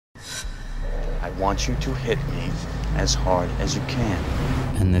want you to hit me as hard as you can.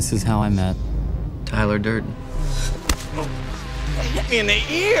 And this is how I met Tyler Durden. Hit me in the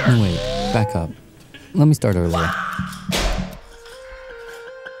ear! No, wait, back up. Let me start earlier.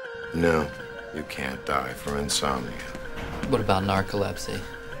 No, you can't die from insomnia. What about narcolepsy?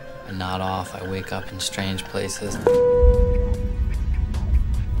 I nod off, I wake up in strange places.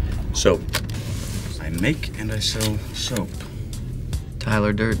 Soap. I make and I sell soap.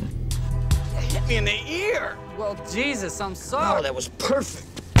 Tyler Durden. Hit me in the ear! Well, Jesus, I'm sorry. Oh, that was perfect.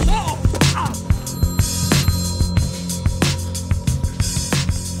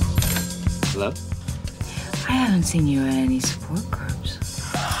 Hello? I haven't seen you at any support groups.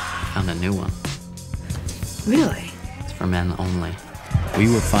 Found a new one. Really? It's for men only. We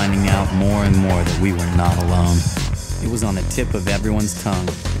were finding out more and more that we were not alone. It was on the tip of everyone's tongue.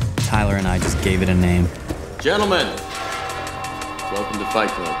 Tyler and I just gave it a name. Gentlemen, welcome to Fight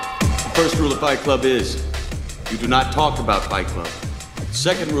Club. The first rule of Fight Club is you do not talk about Fight Club. The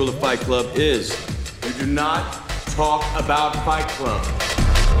second rule of Fight Club is you do not talk about Fight Club.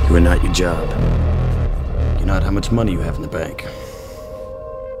 You are not your job. You're not how much money you have in the bank.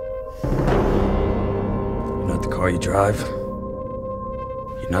 You're not the car you drive.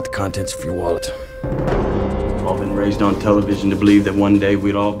 You're not the contents of your wallet. We've all been raised on television to believe that one day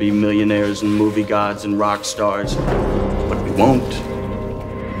we'd all be millionaires and movie gods and rock stars. But we won't.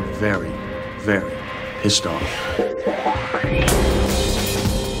 We're very, very pissed off.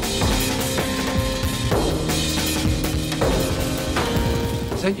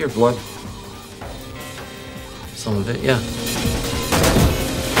 Is that your blood? Some of it, yeah.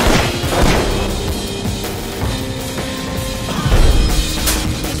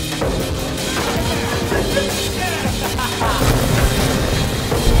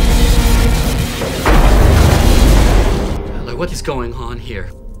 Tyler, what is going on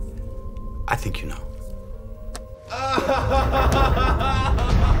here? I think you know.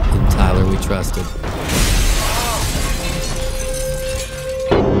 In Tyler we trusted.